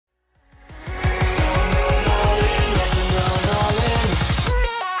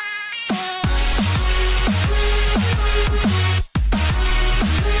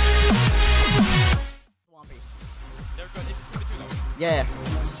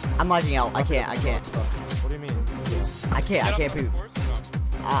I'm lagging out. I can't. What do you mean? I can't poop.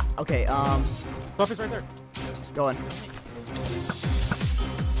 Okay, Buff is right there. go on.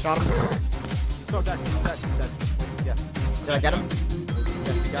 Shot him. So dead. Yeah. Did I get him?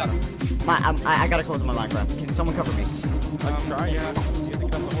 Yeah, you got him. I gotta close my Minecraft. Can someone cover me? Try, yeah. You have to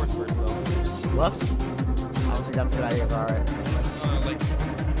get off the horse first, though. Whoops. I don't think that's a good idea, but alright.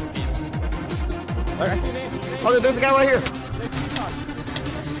 Alright, I see a name. Oh, there's a guy right here. There's two shots.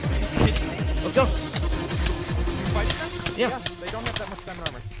 Let's go. Yeah. They don't have that much diamond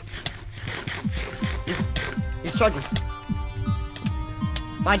armor. He's struggling.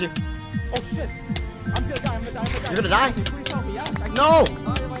 Behind you. Oh shit! I'm gonna die. You're gonna die? Please help me. Yes, I can. No!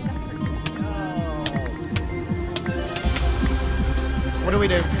 No. What do we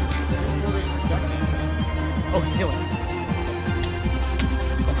do? Oh, he's healing.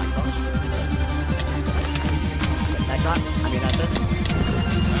 Oh my gosh. Nice shot. I mean, that's it.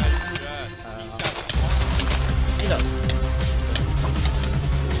 He does.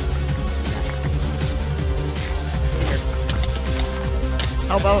 Nice. Here.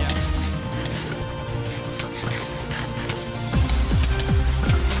 How about?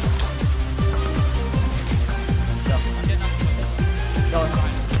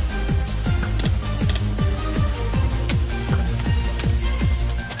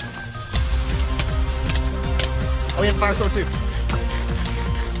 Oh, he has a fire sword too.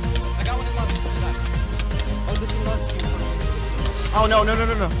 I got one in lobby. Oh, this is lobby. Oh, no.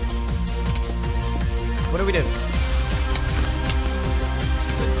 What do we do?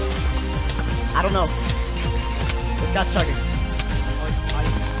 I don't know. This guy's chugging.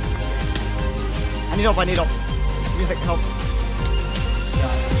 I need help. Music, help.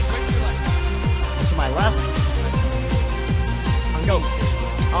 To my left. Let's go.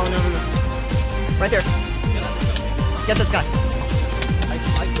 Oh, no. Right there. Get this guy. I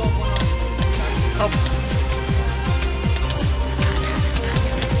got one on. Help.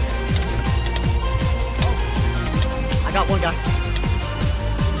 I got one guy.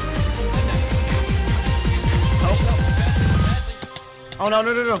 Help. Oh, no.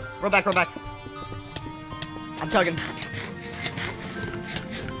 Run back. I'm tugging.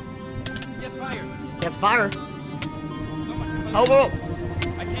 Yes, fire. Yes, fire. Oh, whoa.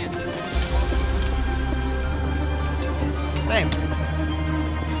 I can't. Same. I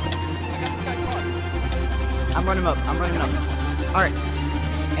got this guy caught. I'm running him up. Alright.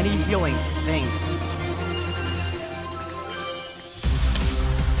 Any healing things?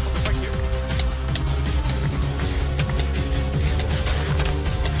 Right here.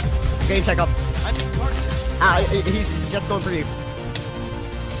 Game check up. I'm in target. He's just going for you.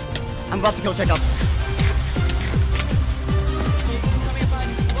 I'm about to kill check up. He's coming up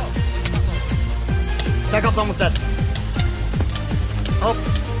behind you. Whoa. Check up's almost dead. Oh.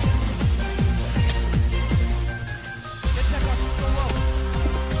 Get check up. So low.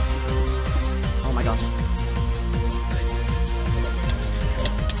 Oh my gosh.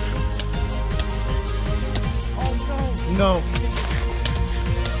 Oh no. No.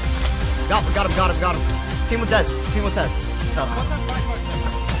 Got him. Team with Tez. Stop. What's on right part there?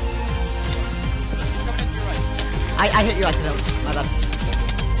 He's coming into your right. I hit you accidentally. My bad.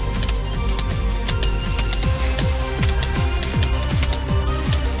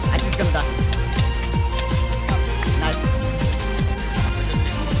 I think he's gonna die. Nice.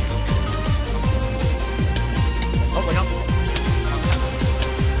 Oh, look out.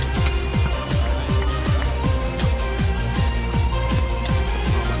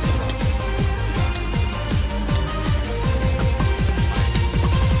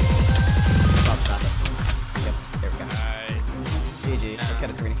 Stop it. Yep, there we go. GG. Let's get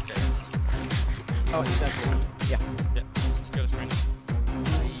a screening. Oh, he's dead. Yeah. Yeah. Let's go to screen.